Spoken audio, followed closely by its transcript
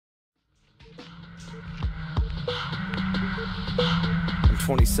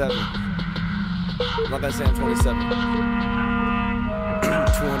27. I'm not gonna say I'm 27.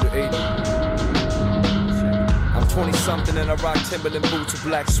 280. I'm 20-something and I rock Timberland boots with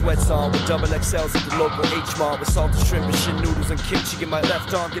black sweats on, with double XLs at the local H-Mart, with salted shrimp and shit noodles and kimchi in my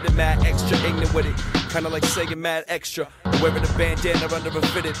left arm, getting mad extra ignorant with it, kinda like saying mad extra. Wearing a bandana under a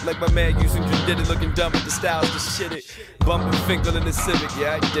fitted, like my man using did it, looking dumb with the styles to shit it. Bumping Finkel in the Civic,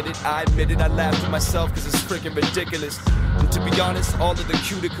 yeah I did it, I admit it, I laughed at myself cause it's freaking ridiculous. And to be honest, all of the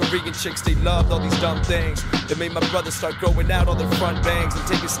cuter Korean chicks, they loved all these dumb things that made my brother start growing out all their front bangs and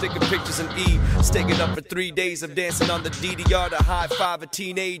taking sticker pictures and staying up for 3 days of dancing on the DDR to high five of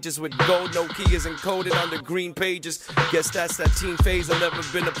teenagers with gold Nokias encoded on their green pages. Guess that's that teen phase I've never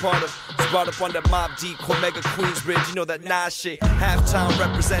been a part of. Was brought up on that Mob Deep, Omega Queensbridge, you know that Nas shit. Halftime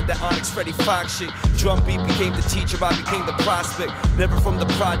represent that Onyx Freddie Fox shit. Drum beat became the teacher, I became the prospect. Never from the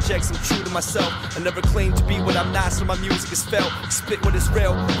projects, I'm true to myself. I never claimed to be what I'm not, so my music is felt. Spit when it's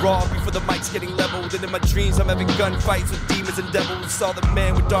real, raw before the mic's getting leveled. And in my dreams I'm having gunfights with demons and devils. Saw the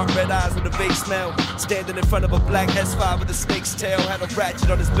man with dark red eyes with a vague smell, standing in front of a black S5 with a snake's tail. Had a ratchet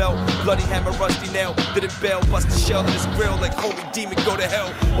on his belt, bloody hammer, rusty nail. Didn't bail, bust a shell in his grill like holy demon, go to hell.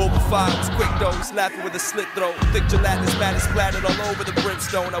 Over fire was quick though, laughing with a slit throat. Thick gelatinous matter splattered all over the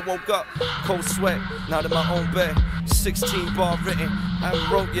brimstone. I woke up, cold sweat, not in my own bed. 16 bar written, I haven't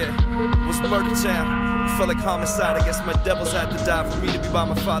wrote yet. It was murder town, it felt like homicide. I guess my devils had to die for me to be by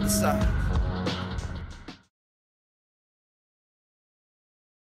my father's side.